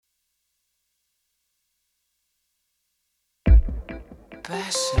Este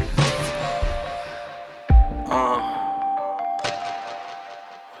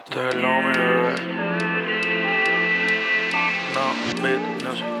es el L'oMy, bebé. No, beat,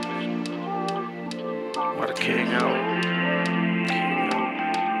 no sé. Marqueño.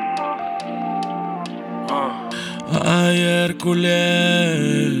 Ayer culé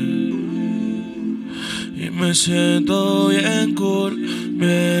y me siento bien cool,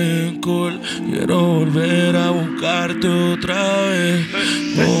 bien cool. Quiero volver a buscarte otra vez,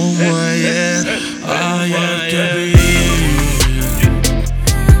 como ayer te vi.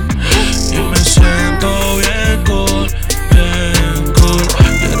 Y me siento bien cool, bien cool.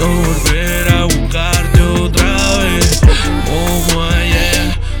 Quiero volver a buscarte otra vez, como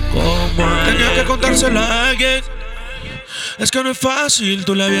ayer, como ayer. Tenía que contárselo a alguien. Es que no es fácil,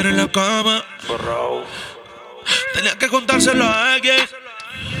 tú la vieras en la cama. Tenía que contárselo a alguien.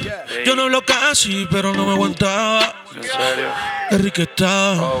 Yo no hablo casi, pero no me aguantaba. ¿En serio? Qué rica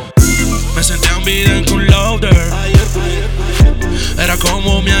estaba. Me sentía en vida en un loader. Era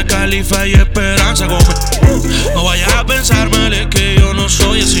como Mia Khalifa y Esperanza Gómez. No vayas a pensar mal, es que yo no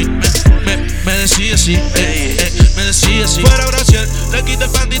soy así. Me decía así, me decía así. Fuera Brasil, le quité el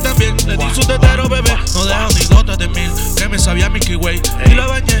panty también. Le di su tetero, bebé. No dejo ni gotas de mil. Que me sabía Mickey Way. Y la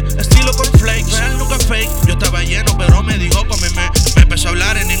bañé, estilo con flakes. Real nunca fake. Yo estaba lleno, pero me dijo cómeme. Me empezó a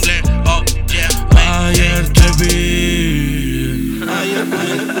hablar en inglés. Oh, yeah. Ayer te vi.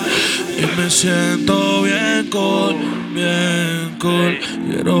 Y me siento bien cool, bien cool.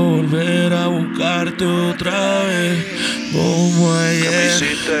 Quiero volver a buscarte otra vez, como ayer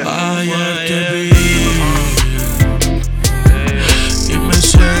te vi. Y me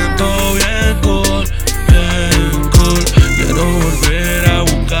siento bien cool, bien cool. Quiero volver a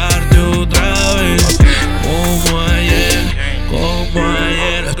buscarte otra vez, como ayer, como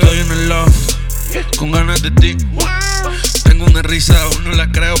ayer. Estoy en el love, con ganas de ti. Tengo una risa, aún no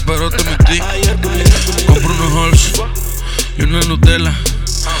la creo, pero te metí. Compro unos Halls y una Nutella.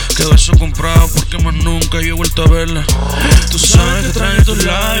 Quedó eso comprado porque más nunca yo he vuelto a verla. Tú sabes que trae tus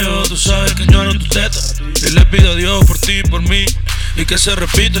labios, tú sabes que lloro tus tetas. Y le pido a Dios por ti y por mí, y que se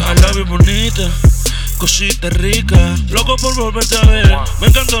repita. I love you bonita, cosita rica. Loco por volverte a ver, me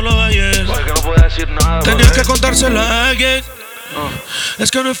encantó lo de ayer. Es que no puedo decir nada. Tenías que contárselo a alguien.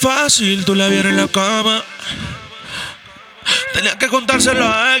 Es que no es fácil, tú la vieras en la cama. Tenía que contárselo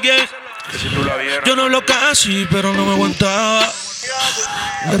a alguien. Que si tú la vieras. Yo no hablo casi, pero no me aguantaba.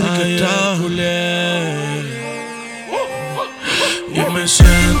 Ayer y me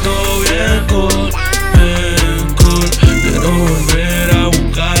siento bien cool, bien cool. Quiero volver a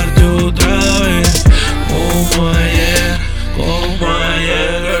buscarte otra vez, como ayer, como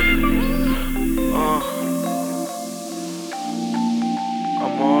ayer.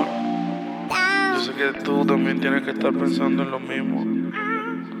 Amor, yo sé que tú también tienes que estar pensando en lo mismo.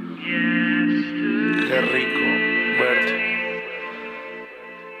 Qué rico.